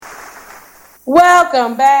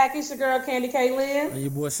Welcome back. It's your girl Candy K. Lynn. And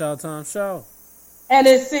your boy Showtime Shaw. And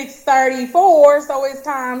it's 6:34, so it's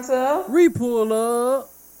time to Repull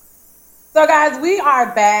up. So guys, we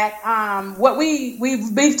are back. What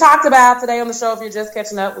we've talked about today on the show, if you're just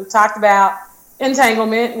catching up, we've talked about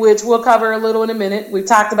entanglement, which we'll cover a little in a minute. We've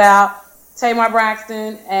talked about Tamar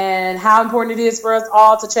Braxton and how important it is for us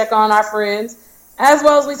all to check on our friends, as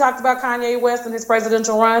well as we talked about Kanye West and his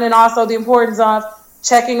presidential run, and also the importance of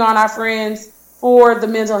checking on our friends for the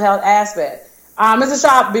mental health aspect. Mr.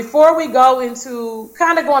 Shaw, before we go into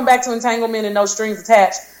kind of going back to entanglement and no strings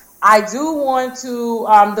attached, I do want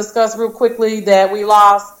to discuss real quickly that we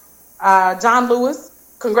lost John Lewis,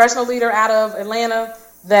 congressional leader out of Atlanta,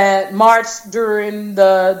 that marched during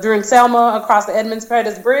Selma across the Edmonds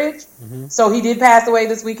Pettus Bridge. Mm-hmm. So he did pass away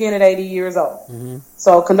this weekend at 80 years old. Mm-hmm.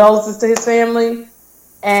 So condolences to his family.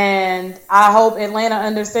 And I hope Atlanta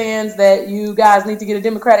understands that you guys need to get a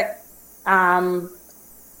Democratic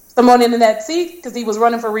someone in that seat, because he was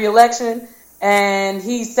running for re-election and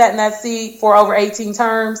he sat in that seat for over 18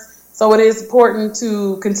 terms. So it is important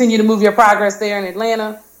to continue to move your progress there in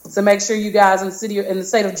Atlanta. So make sure you guys in the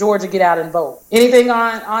state of Georgia get out and vote. Anything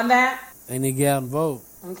on that? They need to get out and vote.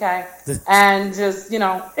 Okay. And just,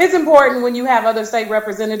 it's important when you have other state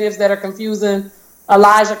representatives that are confusing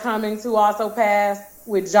Elijah Cummings, who also passed,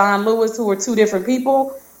 with John Lewis, who are two different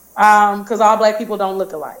people, because all black people don't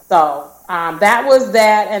look alike. So that was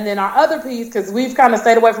that. And then our other piece, because we've kind of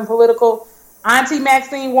stayed away from political, Auntie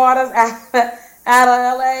Maxine Waters out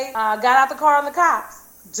of LA got out the car on the cops,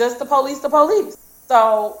 just the police.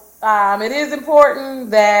 So it is important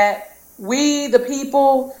that we, the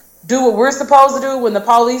people, do what we're supposed to do when the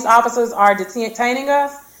police officers are detaining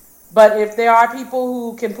us. But if there are people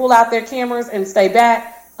who can pull out their cameras and stay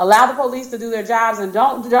back, allow the police to do their jobs and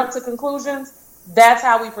don't jump to conclusions, that's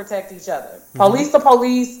how we protect each other. Mm-hmm. Police to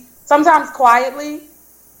police, sometimes quietly,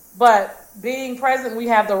 but being present, we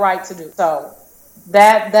have the right to do. So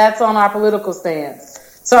that's on our political stance.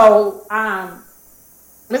 So,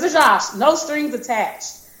 Mr. Josh, no strings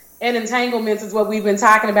attached and entanglements is what we've been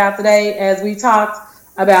talking about today as we talked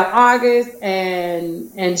about August and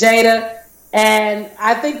Jada. And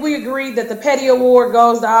I think we agreed that the petty award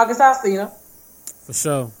goes to August Alsina. For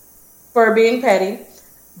sure. For being petty.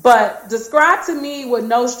 But describe to me what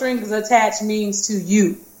no strings attached means to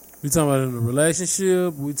you. We talking about in a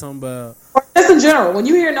relationship? We talking about... Or just in general. When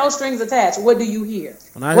you hear no strings attached, what do you hear?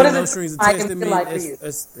 When I hear no strings attached, it means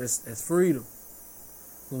it's freedom.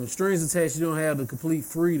 When strings attached, you don't have the complete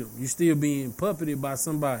freedom. You're still being puppeted by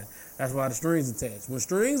somebody. That's why the strings attached. When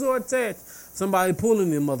strings are attached, somebody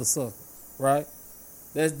pulling them mother sucker, right?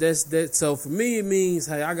 That's so for me, it means,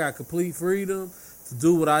 hey, I got complete freedom to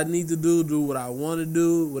do what I need to do what I want to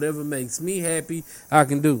do, whatever makes me happy, I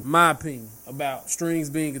can do. My opinion about strings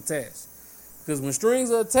being attached. Because when strings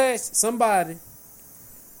are attached, somebody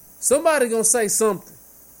gonna say something.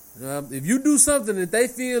 If you do something that they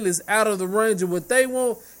feel is out of the range of what they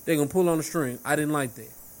want, they're gonna pull on the string. I didn't like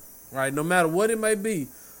that, right? No matter what it may be.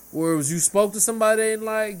 Whereas you spoke to somebody they didn't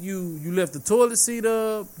like, you left the toilet seat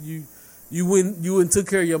up, you went and took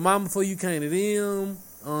care of your mama before you came to them.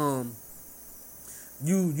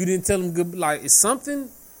 You didn't tell them good. Like, it's something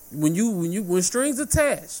when strings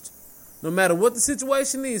attached, no matter what the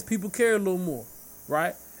situation is, people care a little more,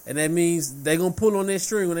 right? And that means they gonna pull on that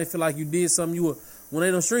string when they feel like you did something. When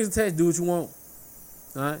ain't no strings attached, do what you want.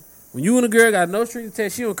 All right. When you and a girl got no strings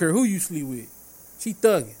attached, she don't care who you sleep with. She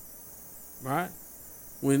thugging, right?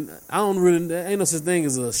 When there ain't no such thing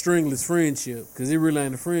as a stringless friendship, because it really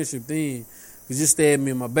ain't a friendship then. Cause you stabbed me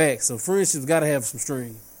in my back, so friendships gotta have some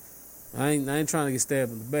strings. I ain't trying to get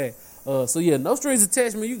stabbed in the back. So yeah, no strings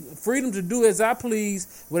attached. Freedom to do as I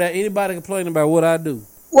please without anybody complaining about what I do.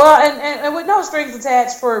 Well, and with no strings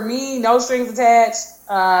attached, for me, no strings attached.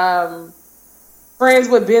 Friends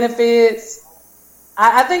with benefits.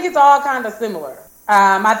 I think it's all kind of similar.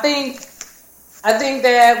 I think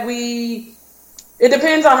that it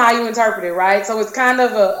depends on how you interpret it, right? So it's kind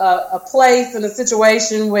of a place and a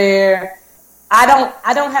situation where I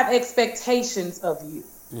don't have expectations of you.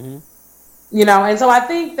 Mm-hmm. And so I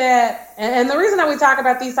think that, and the reason that we talk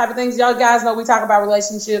about these type of things, y'all guys know we talk about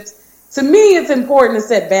relationships. To me, it's important to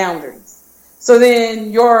set boundaries. So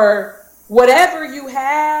then whatever you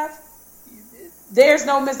have, there's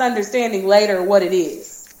no misunderstanding later what it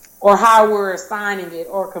is or how we're assigning it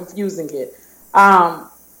or confusing it.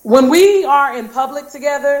 When we are in public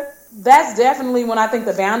together, that's definitely when I think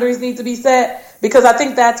the boundaries need to be set, because I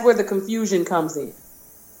think that's where the confusion comes in.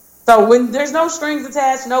 So when there's no strings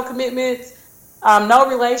attached, no commitments, no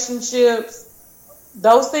relationships,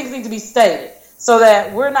 those things need to be stated so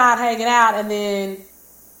that we're not hanging out and then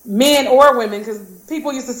men or women, because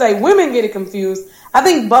people used to say women get it confused. I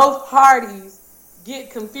think both parties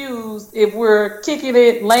get confused if we're kicking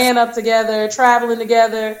it, laying up together, traveling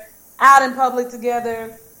together, out in public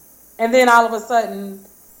together, and then all of a sudden,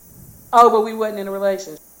 oh, but we wasn't in a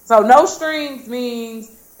relationship. So no strings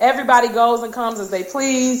means everybody goes and comes as they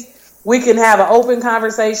please. We can have an open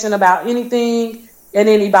conversation about anything and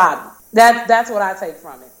anybody. That's what I take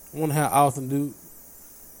from it. I wonder how often, dude.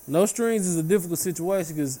 No strings is a difficult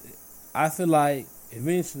situation because I feel like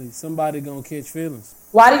eventually somebody gonna catch feelings.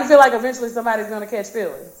 Why do you feel like eventually somebody's gonna catch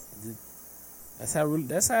feelings?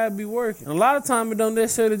 That's how it be working. And a lot of time it don't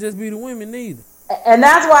necessarily just be the women neither. And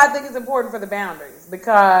that's why I think it's important for the boundaries,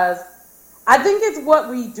 because I think it's what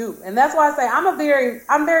we do. And that's why I say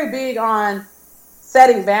I'm very big on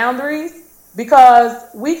setting boundaries, because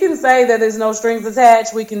we can say that there's no strings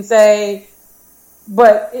attached. We can say,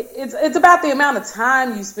 but it's about the amount of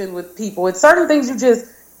time you spend with people. It's certain things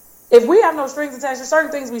if we have no strings attached, there's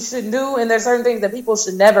certain things we shouldn't do, and there's certain things that people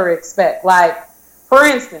should never expect. Like, for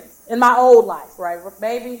instance, in my old life, right?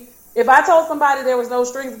 Maybe if I told somebody there was no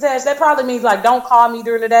strings attached, that probably means like, don't call me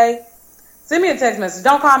during the day. Send me a text message.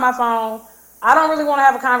 Don't call my phone. I don't really want to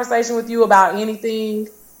have a conversation with you about anything.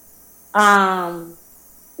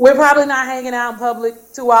 We're probably not hanging out in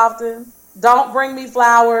public too often. Don't bring me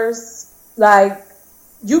flowers. Like,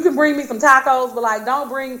 you can bring me some tacos, but like, don't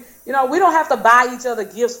bring, we don't have to buy each other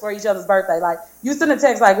gifts for each other's birthday. Like, you send a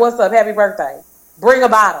text like, what's up, happy birthday. Bring a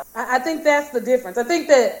bottle. I think that's the difference. I think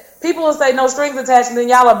that people will say no strings attached, and then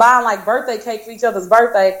y'all are buying like birthday cake for each other's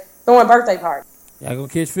birthday, throwing birthday parties. Y'all gonna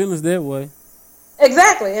catch feelings that way.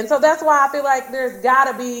 Exactly. And so that's why I feel like there's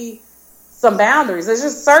gotta be some boundaries. There's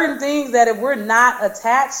just certain things that if we're not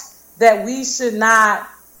attached, that we should not,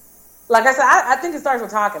 like I said, I think it starts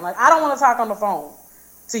with talking. Like, I don't want to talk on the phone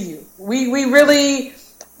to you. We really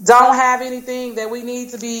don't have anything that we need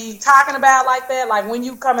to be talking about like that. Like, when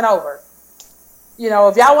you coming over,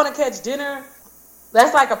 if y'all want to catch dinner,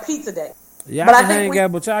 that's like a pizza day. Y'all can hang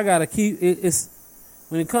out, but y'all gotta keep it's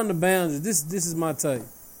when it comes to boundaries. This is my take.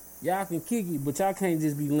 Y'all can kick it, but y'all can't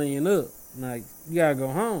just be laying up. Like, you gotta go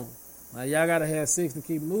home. Like, y'all gotta have sex to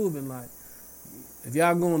keep moving. Like, if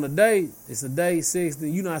y'all go on a date, it's a date, sex,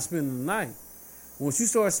 then you're not spending the night. Once you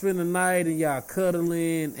start spending the night and y'all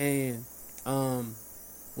cuddling, and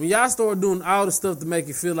when y'all start doing all the stuff to make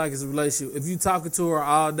it feel like it's a relationship, if you talking to her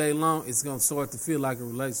all day long, it's gonna start to feel like a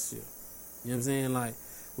relationship. You know what I'm saying? Like,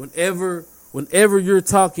 whenever you're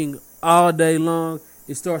talking all day long,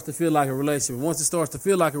 it starts to feel like a relationship. Once it starts to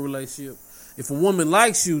feel like a relationship, if a woman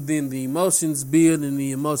likes you, then the emotions build and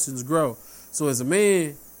the emotions grow. So as a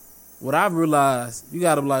man, what I've realized, you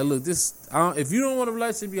gotta be like, look, if you don't want a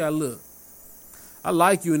relationship, you gotta look. I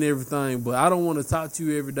like you and everything, but I don't want to talk to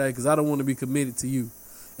you every day because I don't want to be committed to you.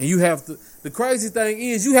 And you have to. The crazy thing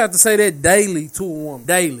is, you have to say that daily to a woman.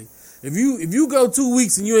 Daily. If you go 2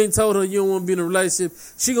 weeks and you ain't told her you don't want to be in a relationship,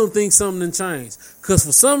 she gonna think something done changed. Cause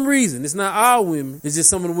for some reason, it's not all women. It's just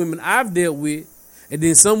some of the women I've dealt with, and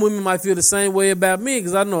then some women might feel the same way about me.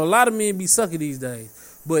 Because I know a lot of men be sucky these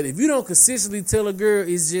days. But if you don't consistently tell a girl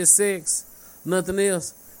it's just sex, nothing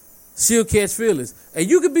else, she'll catch feelings. And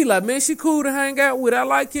you could be like, man, she cool to hang out with. I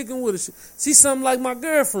like kicking with her. She's something like my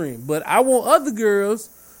girlfriend. But I want other girls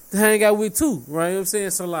to hang out with too. Right? You know what I'm saying?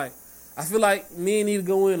 So like, I feel like men need to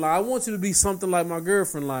go in. Like, I want you to be something like my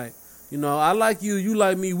girlfriend. Like, I like you. You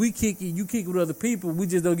like me. We kick it. You kick it with other people. We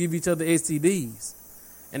just don't give each other STDs.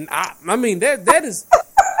 And I mean, that is,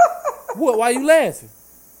 what? Why you laughing?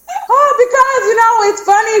 Oh, because, it's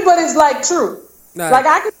funny, but it's like true. Nah,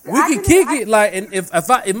 like we can kick it. Like, and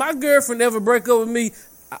if my girlfriend ever break up with me,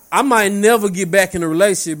 I might never get back in a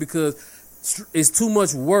relationship because it's too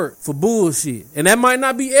much work for bullshit. And that might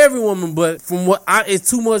not be every woman, but it's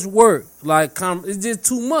too much work. Like, it's just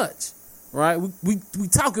too much, right? We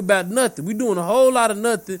talk about nothing. We doing a whole lot of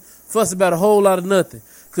nothing, fuss about a whole lot of nothing.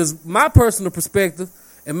 Because my personal perspective,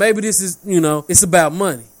 and maybe this is, it's about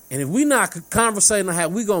money. And if we not conversating on how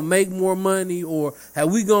we gonna make more money or how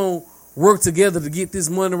we gonna work together to get this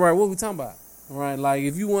money right, what we talking about? All right, like,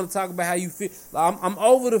 if you want to talk about how you feel, I'm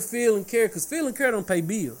over the feel and care, because feel and care don't pay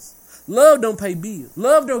bills. Love don't pay bills.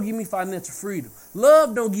 Love don't give me financial freedom.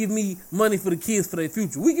 Love don't give me money for the kids for their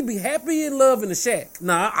future. We can be happy in love in the shack.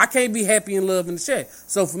 Nah, I can't be happy in love in the shack.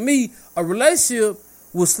 So for me, a relationship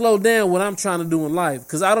will slow down what I'm trying to do in life,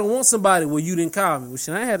 because I don't want somebody where you didn't call me. Well,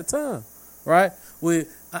 shit, I ain't had the time, right? Where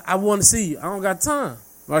I want to see you. I don't got time,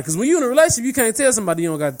 right? Because when you're in a relationship, you can't tell somebody you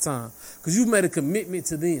don't got the time, because you've made a commitment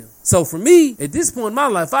to them. So for me, at this point in my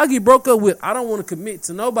life, if I get broke up with, I don't want to commit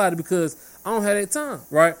to nobody because I don't have that time,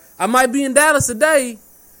 right? I might be in Dallas today.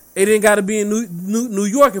 It ain't got to be in New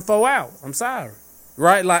York in 4 hours. I'm sorry,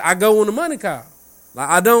 right? Like I go when the money call.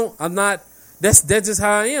 Like I'm not. That's just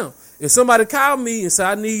how I am. If somebody called me and said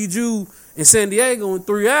I need you in San Diego in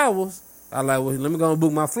 3 hours, I like, well, let me go and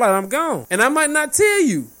book my flight. I'm gone, and I might not tell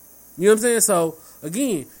you. You know what I'm saying? So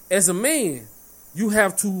again, as a man, you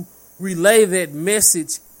have to relay that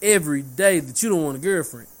message every day that you don't want a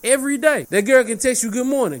girlfriend. Every day, that girl can text you, "Good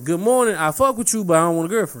morning, good morning. I fuck with you, but I don't want a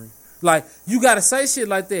girlfriend." Like you gotta say shit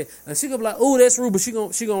like that, and she gonna be like, "Oh, that's rude," but she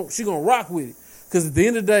gonna rock with it. Because at the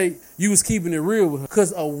end of the day, you was keeping it real with her.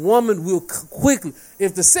 Because a woman will quickly,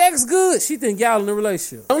 if the sex good, she think y'all in a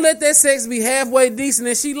relationship. Don't let that sex be halfway decent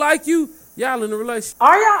and she like you, y'all in a relationship.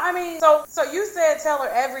 Are y'all? I mean, so you said tell her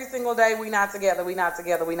every single day we not together, we not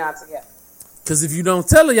together, we not together. Because if you don't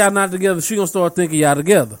tell her y'all not together, she gonna start thinking y'all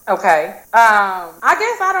together. Okay. I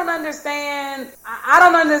guess I don't understand. I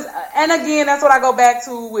don't understand. And again, that's what I go back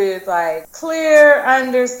to with like clear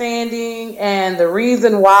understanding and the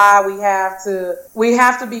reason why we have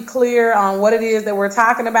to be clear on what it is that we're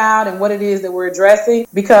talking about and what it is that we're addressing.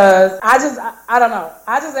 Because I don't know.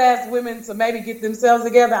 I just ask women to maybe get themselves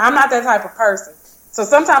together. I'm not that type of person. So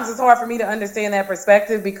sometimes it's hard for me to understand that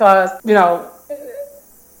perspective because, you know,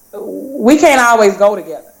 we can't always go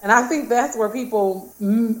together. And I think that's where people,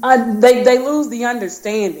 they lose the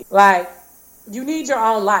understanding. Like, you need your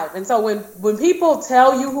own life. And so when people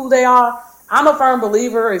tell you who they are, I'm a firm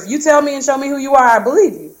believer. If you tell me and show me who you are, I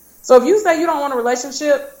believe you. So if you say you don't want a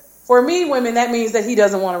relationship, for me, women, that means that he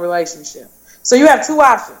doesn't want a relationship. So you have two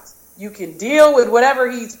options. You can deal with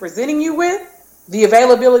whatever he's presenting you with, the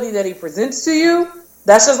availability that he presents to you.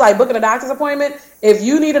 That's just like booking a doctor's appointment. If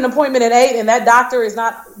you need an appointment at 8 and that doctor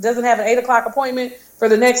doesn't have an 8 o'clock appointment for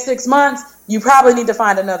the next 6 months, you probably need to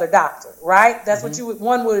find another doctor, right? That's what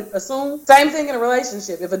one would assume. Same thing in a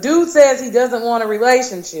relationship. If a dude says he doesn't want a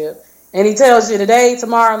relationship and he tells you today,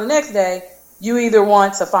 tomorrow, and the next day, you either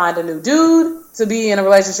want to find a new dude to be in a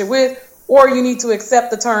relationship with, or you need to accept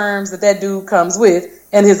the terms that dude comes with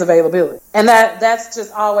and his availability. And that's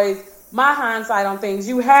just always my hindsight on things.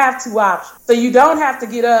 You have two options. So you don't have to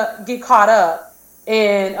get caught up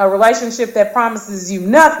in a relationship that promises you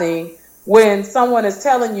nothing when someone is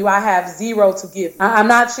telling you I have zero to give. I'm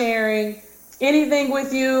not sharing anything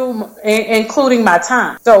with you, including my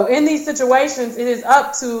time. So in these situations, it is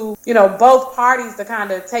up to, you know, both parties to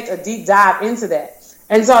kind of take a deep dive into that.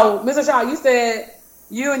 And so, Mr. Shaw, you said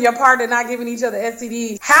you and your partner not giving each other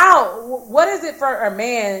STDs. What is it for a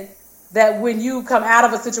man that when you come out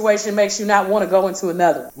of a situation makes you not want to go into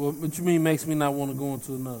another? Well, what you mean makes me not want to go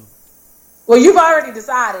into another? Well, you've already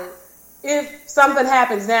decided if something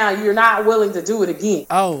happens now, you're not willing to do it again.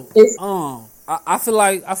 I feel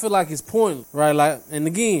like it's pointless, right? Like, and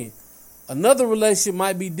again, another relationship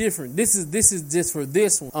might be different. This is just for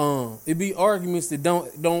this one. It be arguments that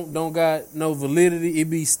don't got no validity. It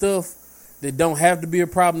be stuff that don't have to be a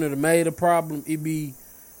problem that have made a problem. It be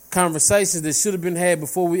conversations that should have been had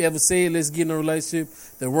before we ever said let's get in a relationship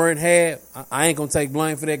that weren't had. I ain't gonna take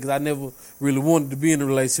blame for that because I never really wanted to be in a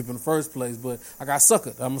relationship in the first place, but I got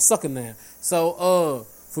suckered. I'm a sucker now. So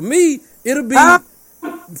for me it'll be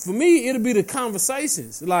the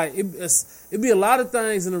conversations. Like it'd be a lot of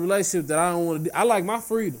things in a relationship that I don't want to do. I like my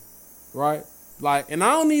freedom, right? Like, and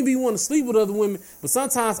I don't even be want to sleep with other women, but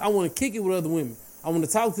sometimes I want to kick it with other women. I want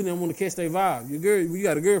to talk to them. I want to catch their vibe. You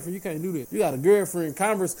got a girlfriend. You can't do that. You got a girlfriend.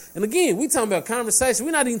 Converse. And again, we talking about conversation.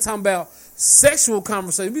 We're not even talking about sexual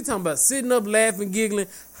conversation. We talking about sitting up, laughing, giggling.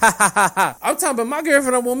 Ha, ha, ha, ha. I'm talking about my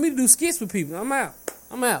girlfriend. I want me to do skits with people. I'm out.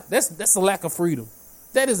 That's a lack of freedom.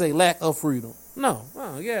 That is a lack of freedom. No.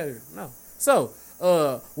 No. So,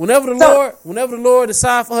 whenever the Lord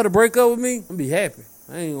decides for her to break up with me, I'm gonna be happy.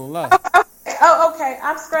 I ain't gonna lie. Okay.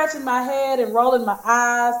 I'm scratching my head and rolling my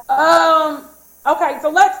eyes. Okay, so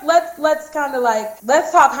let's kind of like,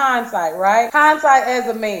 let's talk hindsight, right? Hindsight as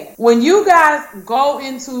a man. When you guys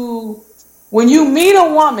when you meet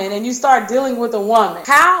a woman and you start dealing with a woman,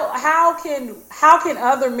 how can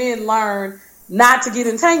other men learn not to get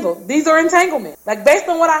entangled? These are entanglements. Like, based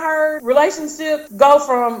on what I heard, relationships go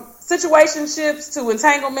from situationships to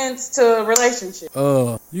entanglements to relationships.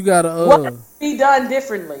 You gotta what can be done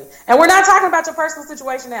differently? And we're not talking about your personal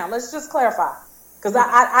situation now. Let's just clarify, because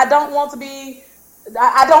I don't want to be.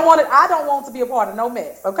 I don't want to be a part of no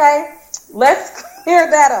mess, okay? Let's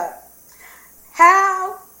clear that up.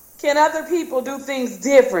 How can other people do things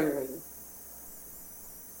differently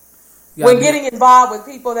when getting involved with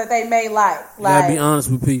people that they may like? You gotta be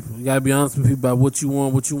honest with people. You gotta be honest with people about what you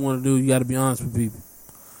want to do. You gotta be honest with people.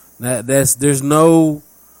 There's no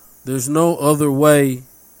other way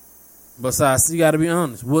besides you gotta be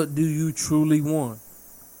honest. What do you truly want?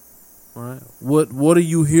 All right. What are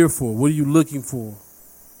you here for? What are you looking for?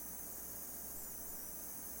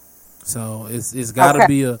 So it's got to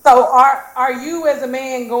be a. So are you as a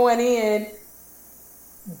man going in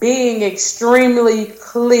being extremely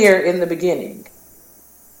clear in the beginning?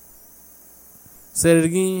 Say it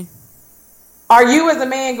again. Are you as a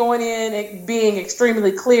man going in and being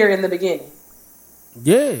extremely clear in the beginning?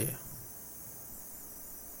 Yeah.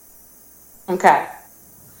 Okay.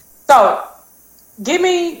 So give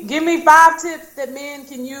me 5 tips that men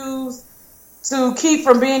can use to keep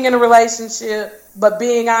from being in a relationship but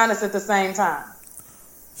being honest at the same time.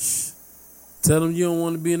 Tell them you don't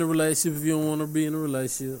want to be in a relationship if you don't want to be in a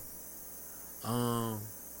relationship. Don't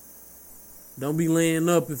be laying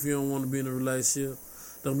up if you don't want to be in a relationship.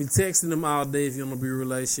 Don't be texting them all day if you don't want to be in a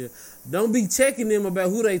relationship. Don't be checking them about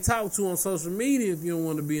who they talk to on social media if you don't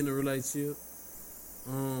want to be in a relationship.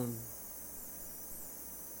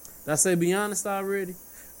 Did I say be honest already?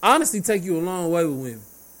 Honesty take you a long way with women.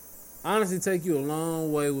 Honesty take you a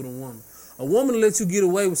long way with a woman. A woman will let you get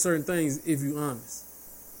away with certain things if you honest.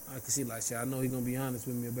 I can see like, shit, I know he's going to be honest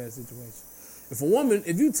with me about a situation.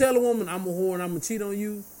 If you tell a woman I'm a whore and I'm going to cheat on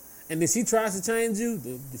you, and then she tries to change you,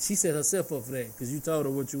 she set herself up for that because you told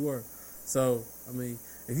her what you were. So, I mean,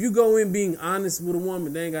 if you go in being honest with a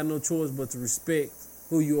woman, they ain't got no choice but to respect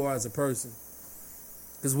who you are as a person.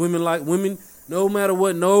 Because women, no matter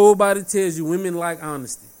what nobody tells you, women like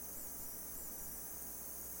honesty.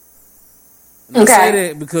 And I say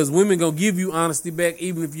that because women going to give you honesty back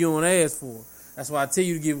even if you don't ask for it. That's why I tell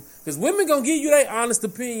you to give, because women going to give you their honest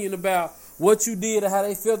opinion about what you did or how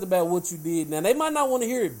they felt about what you did. Now, they might not want to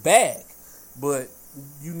hear it back, but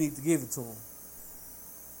you need to give it to them.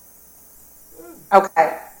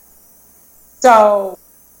 Okay. So,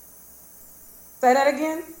 say that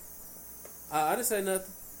again? I didn't say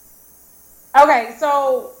nothing. Okay,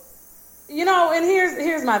 so, and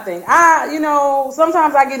here's my thing.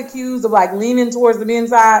 Sometimes I get accused of like leaning towards the men's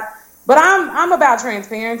side, but I'm about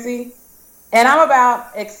transparency and I'm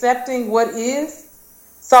about accepting what is.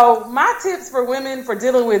 So my tips for women for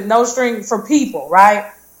dealing with no string for people,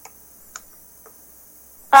 right?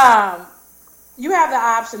 You have the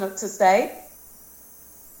option to stay.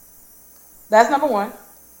 That's number one.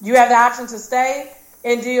 You have the option to stay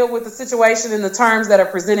and deal with the situation in the terms that are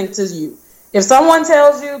presenting to you. If someone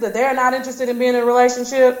tells you that they're not interested in being in a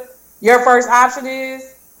relationship, your first option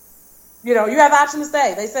is, you have the option to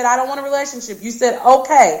stay. They said, I don't want a relationship. You said,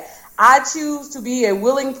 okay, I choose to be a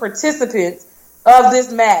willing participant of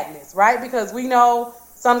this madness, right? Because we know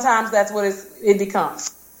sometimes that's what it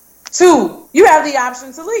becomes. 2, you have the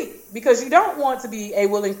option to leave because you don't want to be a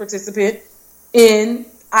willing participant in,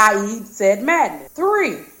 i.e., said madness.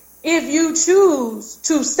 3, if you choose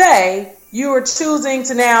to stay, you are choosing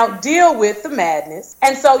to now deal with the madness,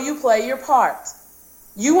 and so you play your part.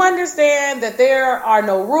 You understand that there are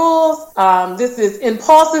no rules. This is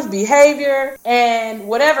impulsive behavior, and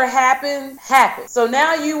whatever happened, happened. So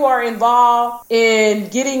now you are involved in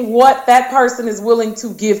getting what that person is willing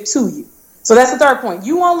to give to you. So that's the third point.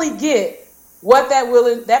 You only get what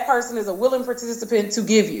that person is a willing participant to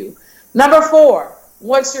give you. Number 4,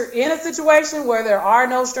 once you're in a situation where there are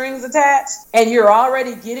no strings attached and you're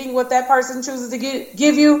already getting what that person chooses to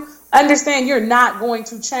give you, understand you're not going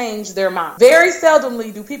to change their mind. Very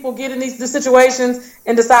seldomly do people get in these situations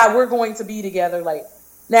and decide we're going to be together later.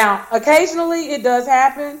 Now, occasionally it does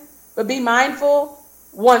happen, but be mindful.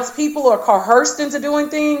 Once people are coerced into doing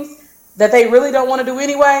things that they really don't want to do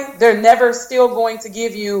anyway, they're never still going to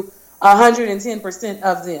give you 110%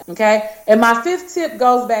 of them, okay? And my 5th tip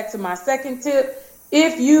goes back to my 2nd tip.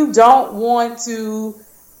 If you don't want to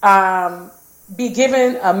be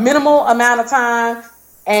given a minimal amount of time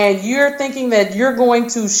and you're thinking that you're going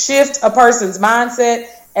to shift a person's mindset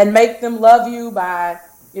and make them love you by,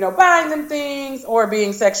 buying them things or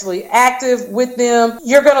being sexually active with them,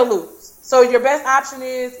 you're going to lose. So your best option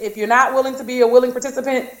is, if you're not willing to be a willing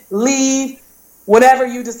participant, leave whenever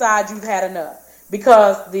you decide you've had enough.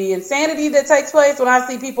 Because the insanity that takes place when I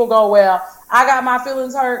see people go, well, I got my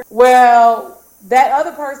feelings hurt. Well, that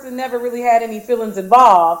other person never really had any feelings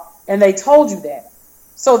involved, and they told you that.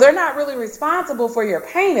 So they're not really responsible for your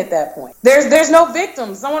pain at that point. There's no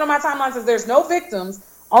victims. Someone on my timeline says there's no victims,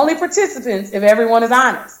 only participants if everyone is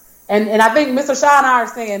honest. And I think Mr. Shaw and I are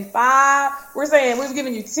saying 5. We're saying we've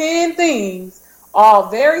given you 10 things, all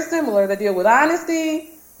very similar, that deal with honesty,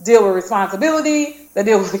 deal with responsibility, that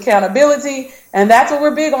deal with accountability, and that's what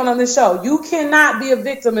we're big on this show. You cannot be a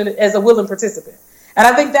victim as a willing participant. And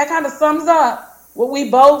I think that kind of sums up what we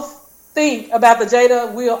both think about the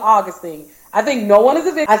Jada, Will, August thing. I think no one is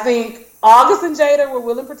a victim. I think August and Jada were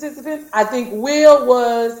willing participants. I think Will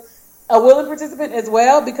was a willing participant as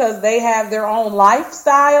well because they have their own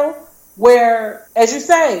lifestyle where, as you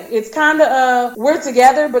say, it's kind of we're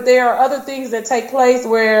together, but there are other things that take place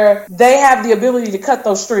where they have the ability to cut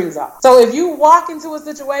those strings off. So if you walk into a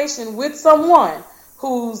situation with someone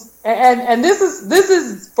who's, and this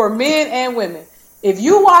is for men and women, if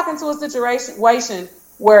you walk into a situation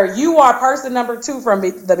where you are person number 2 from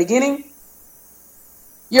the beginning,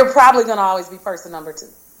 you're probably going to always be person number 2.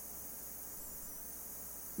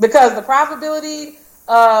 Because the probability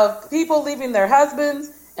of people leaving their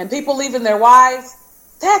husbands and people leaving their wives,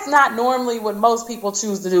 that's not normally what most people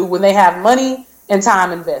choose to do when they have money and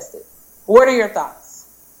time invested. What are your thoughts?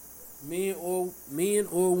 Men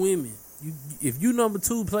or women, if you number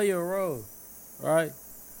 2, play your role, right?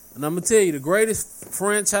 And I'm going to tell you, the greatest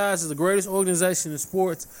franchise is the greatest organization in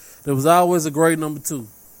sports. There was always a great number 2,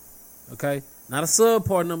 okay? Not a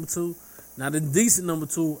subpar number 2, not a decent number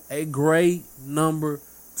 2, a great number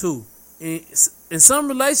 2. In some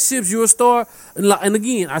relationships, you're a star. And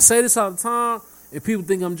again, I say this all the time, and people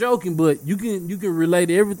think I'm joking, but you can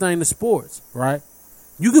relate everything to sports, right?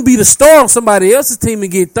 You can be the star on somebody else's team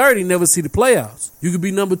and get 30 and never see the playoffs. You can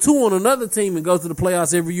be number 2 on another team and go to the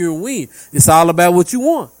playoffs every year and win. It's all about what you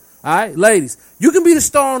want. All right, ladies, you can be the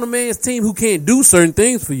star on a man's team who can't do certain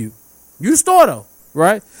things for you. You're the star, though,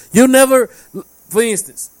 right? You'll never, for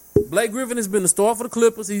instance, Blake Griffin has been the star for the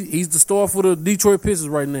Clippers. He's the star for the Detroit Pistons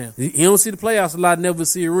right now. He don't see the playoffs a lot, never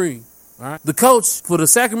see a ring. All right? The coach for the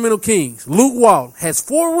Sacramento Kings, Luke Walton, has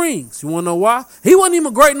 4 rings. You want to know why? He wasn't even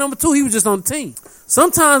a great number 2. He was just on the team.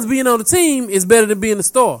 Sometimes being on the team is better than being the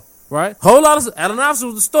star, right? Whole lot of Allen Iverson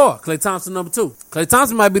was the star. Klay Thompson number 2. Klay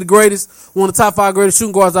Thompson might be the greatest, one of the top 5 greatest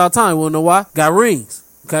shooting guards of all time. You want to know why? Got rings.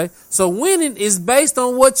 Okay, so winning is based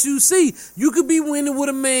on what you see. You could be winning with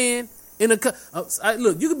a man in a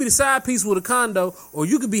look. You could be the side piece with a condo, or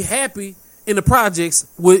you could be happy in the projects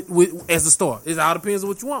with as a star. It all depends on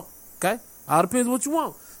what you want. Okay, all depends on what you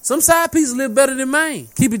want. Some side pieces live better than main.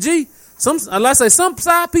 Keep it G. Some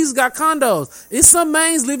side pieces got condos. It's some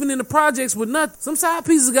mains living in the projects with nothing. Some side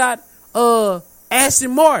pieces got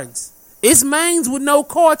Aston Martins. It's mains with no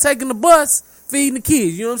car taking the bus, feeding the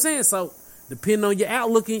kids. You know what I'm saying? So depending on your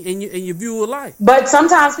outlook and your view of life. But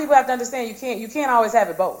sometimes people have to understand you can't always have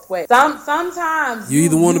it both ways. Sometimes you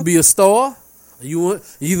either want to be a star, or you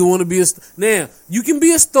either want to be a now. You can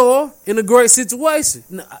be a star in a great situation.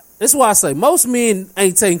 Now, that's why I say most men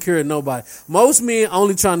ain't taking care of nobody. Most men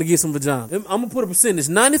only trying to get some vagina. I'm gonna put a percentage.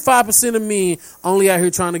 95% of men only out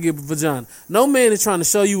here trying to get a vagina. No man is trying to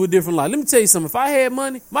show you a different life. Let me tell you something. If I had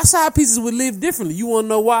money, my side pieces would live differently. You wanna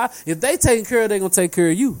know why? If they taking care of, they gonna take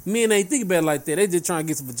care of you. Men ain't think about it like that. They just trying to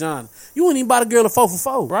get some vagina. You wouldn't even buy the girl a 4 for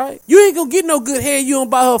 4, right? You ain't gonna get no good hair. You don't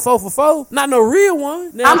buy her a 4 for 4. Not no real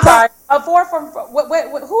one. Now, I'm sorry. A 4 for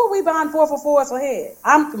what? Who are we buying 4 for 4s for head?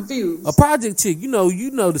 I'm confused. A project chick. You know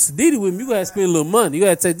the Sadidi with me. You gotta spend a little money. You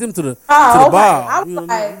gotta take them to the bar.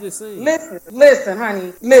 I'm just saying. Listen,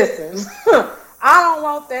 honey, listen. I don't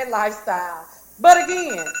want that lifestyle. But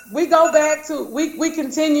again, we go back to we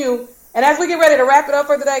continue, and as we get ready to wrap it up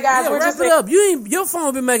for today, guys, we're just up. Your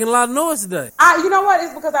phone been making a lot of noise today. You know what?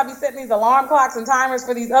 It's because I be setting these alarm clocks and timers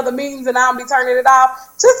for these other meetings, and I'll be turning it off.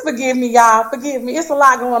 Just forgive me, y'all. Forgive me. It's a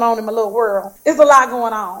lot going on in my little world. It's a lot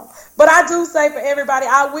going on. But I do say for everybody,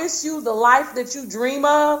 I wish you the life that you dream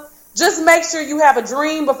of. Just make sure you have a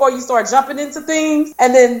dream before you start jumping into things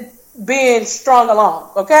and then being strung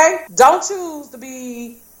along, okay? Don't choose to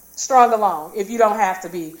be strung along if you don't have to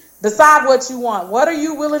be. Decide what you want. What are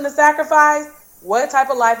you willing to sacrifice? What type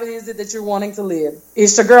of life it is that you're wanting to live?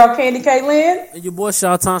 It's your girl, Candy K. Lynn. And your boy,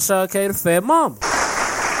 Shawton Shaw K, the Fat Mama.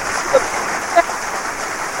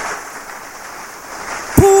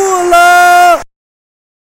 Pull up!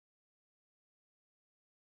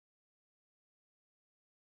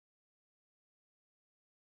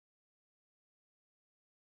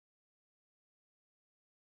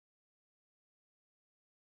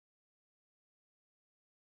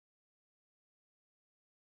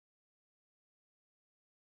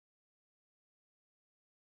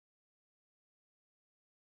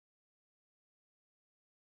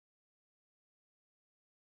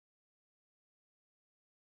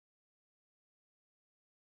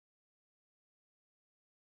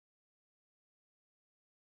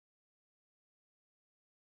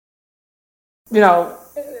 You know,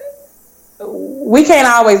 we can't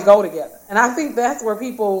always go together. And I think that's where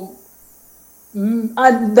people,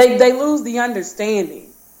 they lose the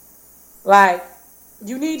understanding. Like,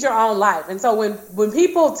 you need your own life. And so when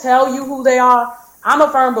people tell you who they are, I'm a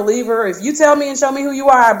firm believer. If you tell me and show me who you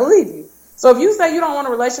are, I believe you. So if you say you don't want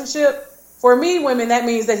a relationship, for me, women, that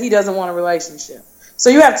means that he doesn't want a relationship. So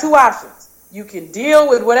you have 2 options. You can deal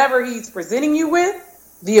with whatever he's presenting you with,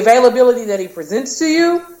 the availability that he presents to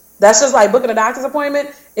you. That's just like booking a doctor's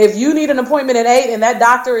appointment. If you need an appointment at 8 and that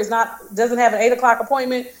doctor doesn't have an 8 o'clock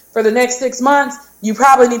appointment for the next 6 months, you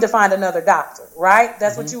probably need to find another doctor, right?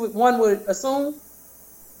 That's what one would assume.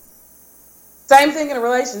 Same thing in a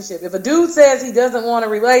relationship. If a dude says he doesn't want a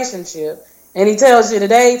relationship and he tells you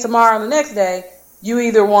today, tomorrow, and the next day, you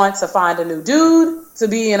either want to find a new dude to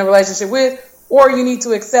be in a relationship with, or you need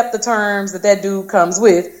to accept the terms that dude comes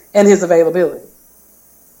with and his availability.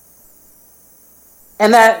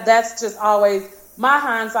 And that's just always my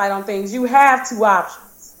hindsight on things. You have two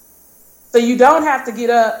options. So you don't have to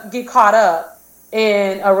get caught up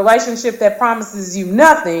in a relationship that promises you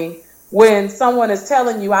nothing when someone is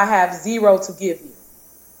telling you, I have zero to give you.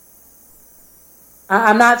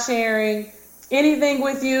 I'm not sharing anything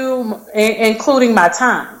with you, including my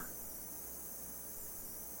time.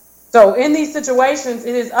 So in these situations,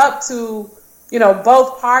 it is up to,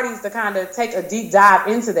 both parties to kind of take a deep dive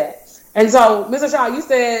into that. And so, Mr. Shaw, you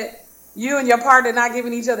said you and your partner not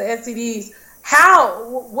giving each other STDs.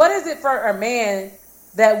 What is it for a man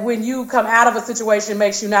that when you come out of a situation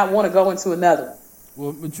makes you not want to go into another?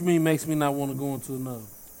 Well, what you mean makes me not want to go into another?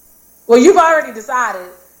 Well, you've already decided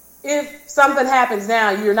if something happens now,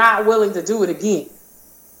 you're not willing to do it again.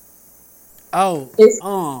 I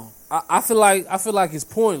feel like it's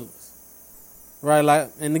pointless, right?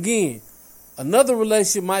 Like, and again, another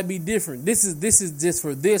relationship might be different. This is just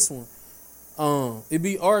for this one. It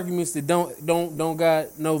be arguments that don't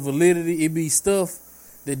got no validity. It be stuff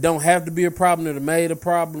that don't have to be a problem that made a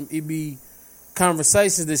problem. It be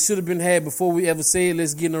conversations that should have been had before we ever said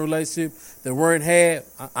let's get in a relationship that weren't had.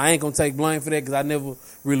 I ain't gonna take blame for that because I never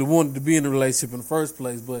really wanted to be in a relationship in the first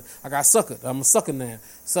place. But I got suckered. I'm a sucker now.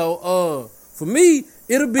 So for me,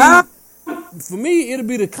 it'll be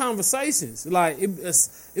the conversations. Like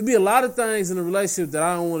it'd be a lot of things in a relationship that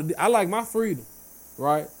I don't want to do. I like my freedom,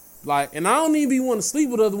 right? Like, and I don't even be wanting to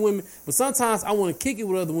sleep with other women, but sometimes I want to kick it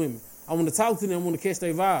with other women. I want to talk to them. I want to catch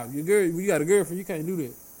their vibe. You got a girlfriend, you can't do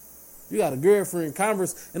that. You got a girlfriend,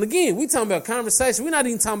 converse. And again, we talking about conversation. We're not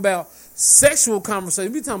even talking about sexual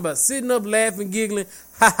conversation. We talking about sitting up, laughing, giggling.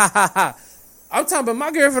 Ha, ha, ha, ha. I'm talking about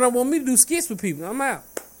my girlfriend. I want me to do skits with people. I'm out.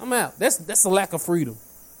 That's a lack of freedom.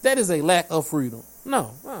 That is a lack of freedom.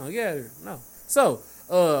 No. So,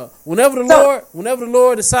 whenever the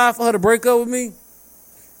Lord decides for her to break up with me,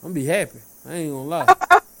 I'm gonna be happy. I ain't gonna lie.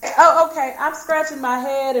 Okay. I'm scratching my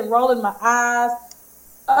head and rolling my eyes.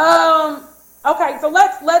 Okay, so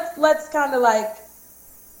let's kind of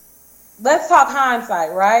let's talk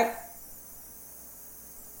hindsight, right?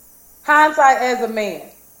 Hindsight as a man.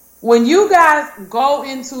 When you guys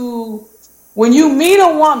when you meet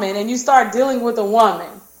a woman and you start dealing with a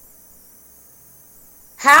woman,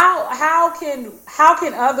 how can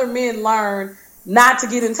other men learn not to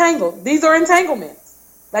get entangled? These are entanglements.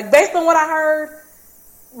 Like, based on what I heard,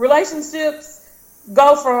 relationships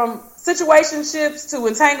go from situationships to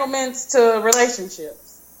entanglements to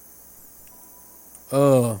relationships.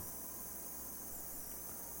 You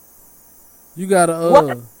gotta what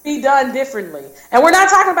can be done differently? And we're not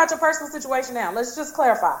talking about your personal situation now. Let's just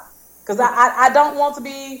clarify, because I don't want to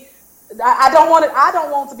be I don't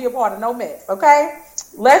want to be a part of no mess. Okay,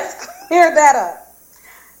 let's clear that up.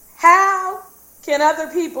 How can other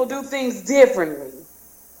people do things differently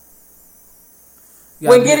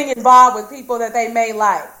when getting involved with people that they may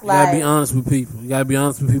like? You gotta be honest with people. You gotta be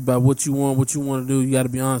honest with people about what you want to do. You gotta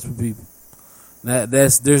be honest with people.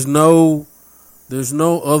 There's no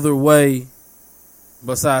other way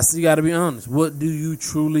besides you gotta be honest. What do you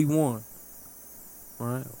truly want?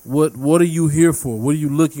 Right? What are you here for? What are you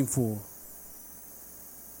looking for?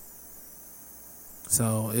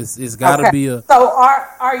 So it's gotta be a. So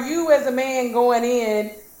are you as a man going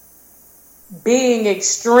in being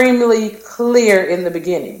extremely clear in the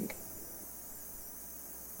beginning?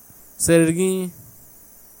 Say it again.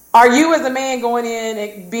 Are you as a man going in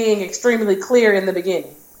and being extremely clear in the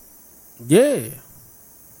beginning? Yeah.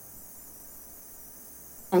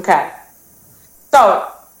 Okay.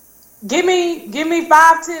 So give me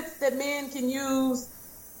 5 tips that men can use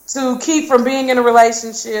to keep from being in a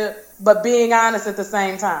relationship but being honest at the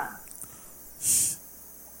same time.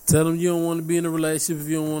 Tell them you don't want to be in a relationship if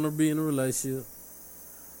you don't want to be in a relationship.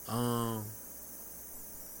 Don't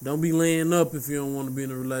be laying up if you don't want to be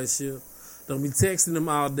in a relationship. Don't be texting them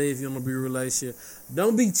all day if you don't want to be in a relationship.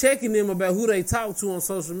 Don't be checking them about who they talk to on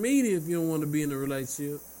social media if you don't want to be in a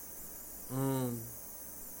relationship.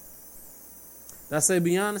 Did I say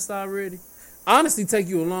be honest already? Honesty take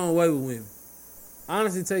you a long way with women.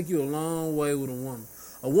 Honesty take you a long way with a woman.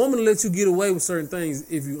 A woman will let you get away with certain things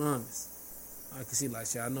if you honest. I can see like,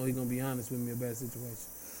 shit, I know he's going to be honest with me about a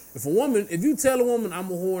situation. If you tell a woman I'm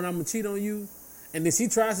a whore and I'm going to cheat on you, and then she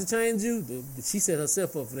tries to change you, she set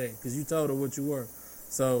herself up for that because you told her what you were.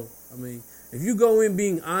 So, I mean, if you go in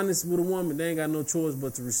being honest with a woman, they ain't got no choice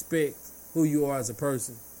but to respect who you are as a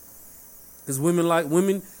person. Because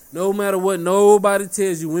women, no matter what nobody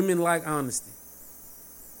tells you, women like honesty.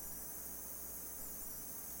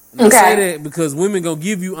 And I say that because women gonna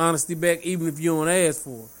give you honesty back even if you don't ask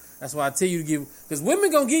for it. That's why I tell you to give, because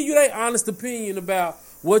women gonna give you their honest opinion about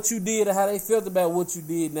what you did or how they felt about what you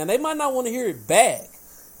did. Now, they might not want to hear it back,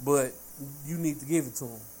 but you need to give it to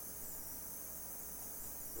them.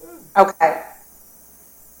 Okay.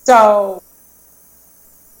 So,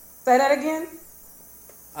 say that again?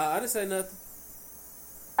 I didn't say nothing.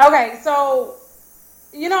 Okay, so,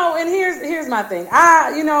 and here's my thing.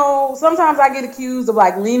 Sometimes I get accused of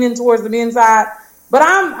like leaning towards the men's side, but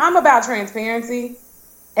I'm about transparency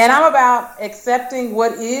and I'm about accepting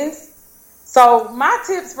what is. So my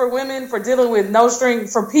tips for women for dealing with no string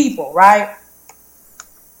for people, right?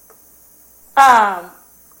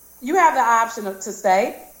 You have the option to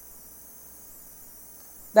stay.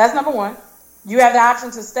 That's number one. You have the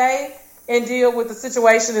option to stay and deal with the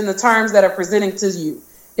situation in the terms that are presenting to you.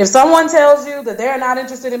 If someone tells you that they're not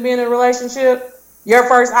interested in being in a relationship, your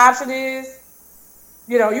first option is,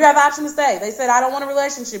 you have the option to stay. They said, I don't want a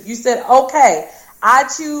relationship. You said, okay, I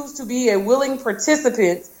choose to be a willing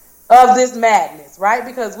participant of this madness, right?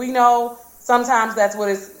 Because we know sometimes that's what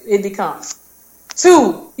it becomes.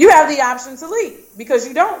 2, you have the option to leave because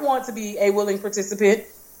you don't want to be a willing participant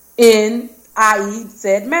in, i.e.,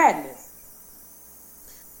 said madness.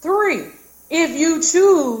 3, if you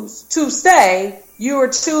choose to stay, you are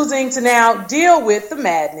choosing to now deal with the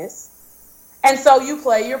madness, and so you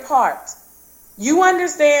play your part. You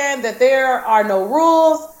understand that there are no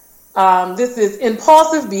rules. This is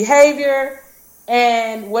impulsive behavior,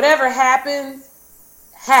 and whatever happens,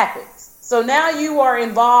 happens. So now you are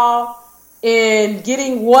involved in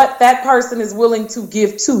getting what that person is willing to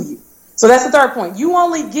give to you. So that's the third point. You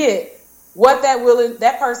only get what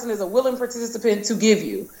that person is a willing participant to give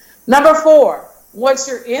you. Number 4, once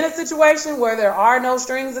you're in a situation where there are no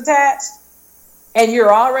strings attached and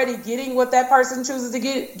you're already getting what that person chooses to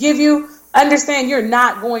give you, understand you're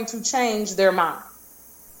not going to change their mind.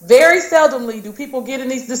 Very seldomly do people get in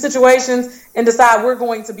these situations and decide we're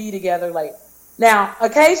going to be together later. Now,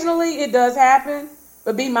 occasionally it does happen,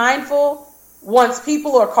 but be mindful. Once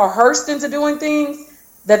people are coerced into doing things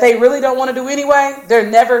that they really don't want to do anyway, they're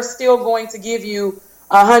never still going to give you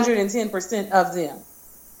 110% of them.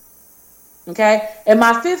 Okay? And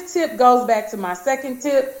my 5th tip goes back to my 2nd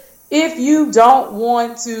tip. If you don't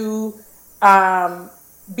want to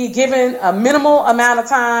be given a minimal amount of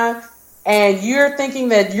time and you're thinking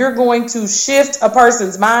that you're going to shift a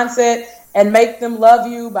person's mindset and make them love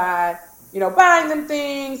you by, buying them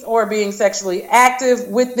things or being sexually active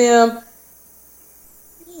with them,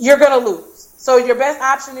 you're going to lose. So your best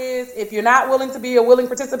option is, if you're not willing to be a willing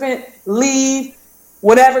participant, leave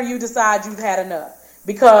whenever you decide you've had enough.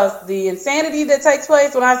 Because the insanity that takes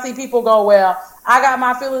place when I see people go, well, I got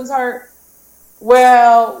my feelings hurt.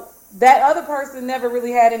 Well, that other person never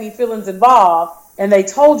really had any feelings involved, and they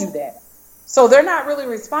told you that. So they're not really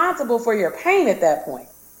responsible for your pain at that point.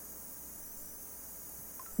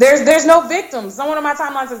 There's no victims. Someone on my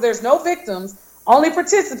timeline says there's no victims, only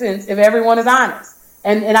participants if everyone is honest.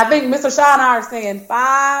 And I think Mr. Shaw and I are saying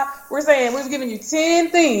 5. We're saying we've given you 10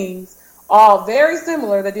 things, all very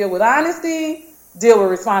similar, that deal with honesty, deal with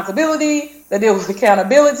responsibility, that deal with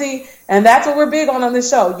accountability. And that's what we're big on this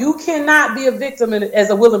show. You cannot be a victim as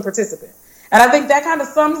a willing participant. And I think that kind of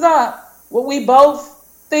sums up what we both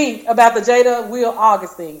think about the Jada, Will,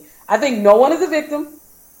 August thing. I think no one is a victim.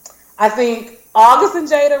 I think August and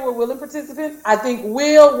Jada were willing participants. I think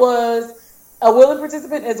Will was a willing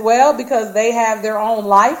participant as well because they have their own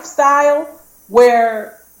lifestyle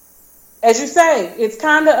where, as you say, it's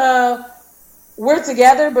kind of we're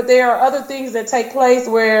together, but there are other things that take place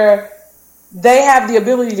where they have the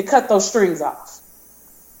ability to cut those strings off.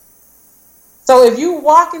 So if you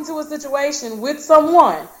walk into a situation with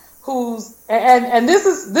someone who's, and this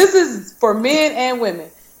is for men and women,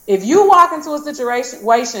 if you walk into a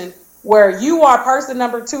situation where you are person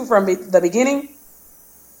number 2 from the beginning,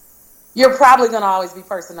 you're probably going to always be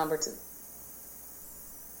person number 2.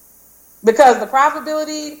 Because the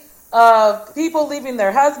probability of people leaving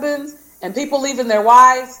their husbands and people leaving their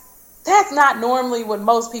wives, that's not normally what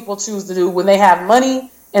most people choose to do when they have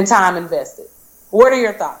money and time invested. What are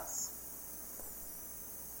your thoughts?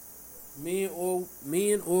 Men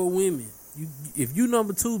or women, if you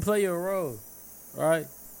number 2, play your role, right?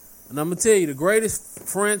 And I'm going to tell you, the greatest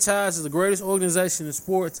franchise is the greatest organization in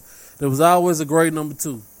sports. There was always a great number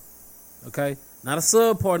 2. Okay? Not a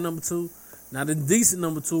subpar number 2. Not a decent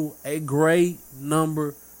number 2, a great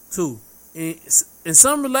number 2. In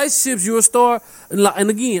some relationships, you're a star. And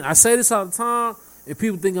again, I say this all the time, and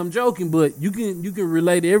people think I'm joking, but you can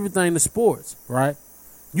relate everything to sports, right?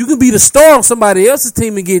 You can be the star on somebody else's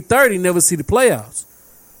team and get 30 and never see the playoffs.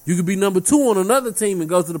 You could be number 2 on another team and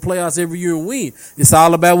go to the playoffs every year and win. It's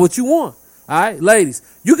all about what you want. All right, ladies,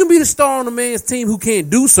 you can be the star on a man's team who can't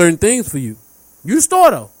do certain things for you. You're the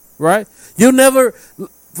star, though, right? You'll never,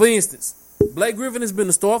 for instance, Blake Griffin has been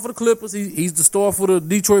the star for the Clippers. He's the star for the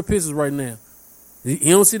Detroit Pistons right now. He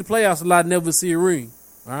don't see the playoffs a lot, never see a ring,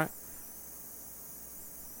 all right?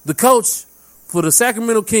 The coach for the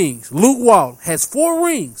Sacramento Kings, Luke Walton, has 4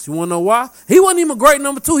 rings. You want to know why? He wasn't even a great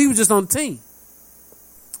number 2. He was just on the team.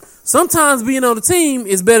 Sometimes being on the team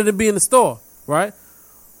is better than being the star, right?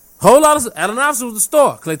 Whole lot of Allen Iverson was the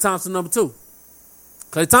star. Klay Thompson, number 2.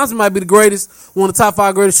 Klay Thompson might be the greatest, one of the top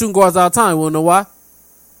 5 greatest shooting guards of all time. You want to know why?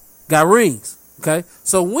 Got rings, okay?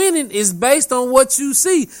 So winning is based on what you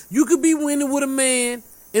see. You could be winning with a man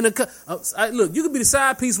in a look. You could be the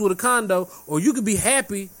side piece with a condo, or you could be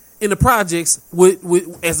happy in the projects with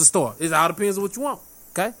as a star. It all depends on what you want,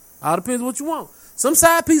 okay? All depends on what you want. Some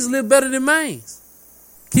side pieces live better than mains.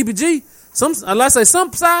 Keep it G. Some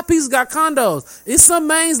side pieces got condos. It's some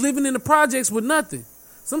mains living in the projects with nothing.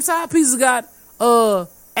 Some side pieces got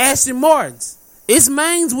Aston Martins. It's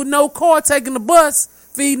mains with no car taking the bus,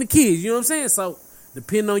 feeding the kids. You know what I'm saying? So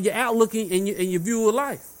depending on your outlook and your view of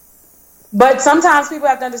life. But sometimes people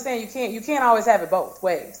have to understand you can't always have it both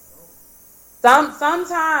ways.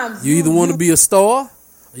 Sometimes you either want to be a star,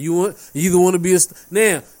 or you either want to be a star.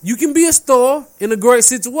 Now you can be a star in a great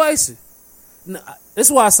situation. Now, that's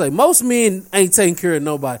why I say most men ain't taking care of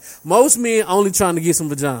nobody. Most men only trying to get some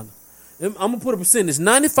vagina. I'm going to put a percentage.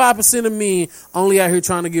 95% of men only out here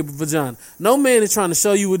trying to get a vagina. No man is trying to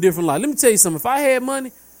show you a different life. Let me tell you something. If I had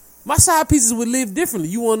money, my side pieces would live differently.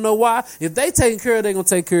 You want to know why? If they taking care of, they going to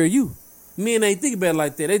take care of you. Men ain't think about it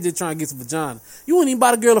like that. They just trying to get some vagina. You wouldn't even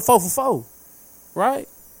buy the girl a 4 for 4. Right?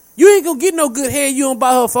 You ain't going to get no good hair. You don't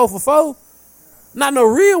buy her a 4 for 4. Not no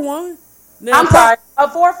real one. Now, I'm sorry. A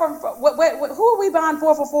 4 for who are we buying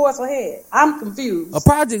 4 for 4s for head? I'm confused. A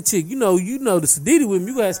project chick, you know the Sadidi with me.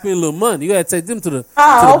 You gotta spend a little money. You gotta take them to the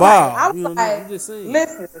bar. I'm just saying.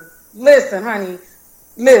 Listen, honey,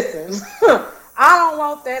 listen. I don't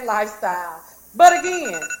want that lifestyle. But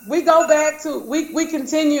again, we go back to we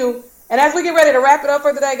continue, and as we get ready to wrap it up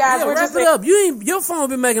for today, guys, we're just up. Your phone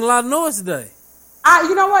been making a lot of noise today.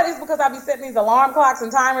 You know what? It's because I be setting these alarm clocks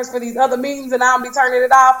and timers for these other meetings, and I'll be turning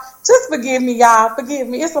it off. Just forgive me, y'all. Forgive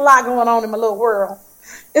me. It's a lot going on in my little world.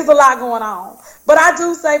 It's a lot going on. But I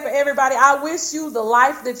do say for everybody, I wish you the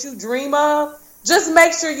life that you dream of. Just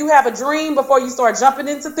make sure you have a dream before you start jumping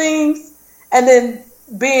into things and then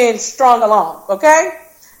being strung along, okay?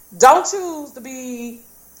 Don't choose to be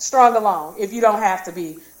strung along if you don't have to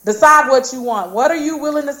be. Decide what you want. What are you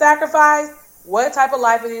willing to sacrifice? What type of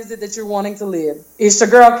life it is that you're wanting to live? It's your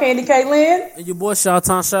girl, Candy K. Lynn. And your boy,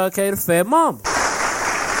 Shawton Shaw K, the Fat Mama.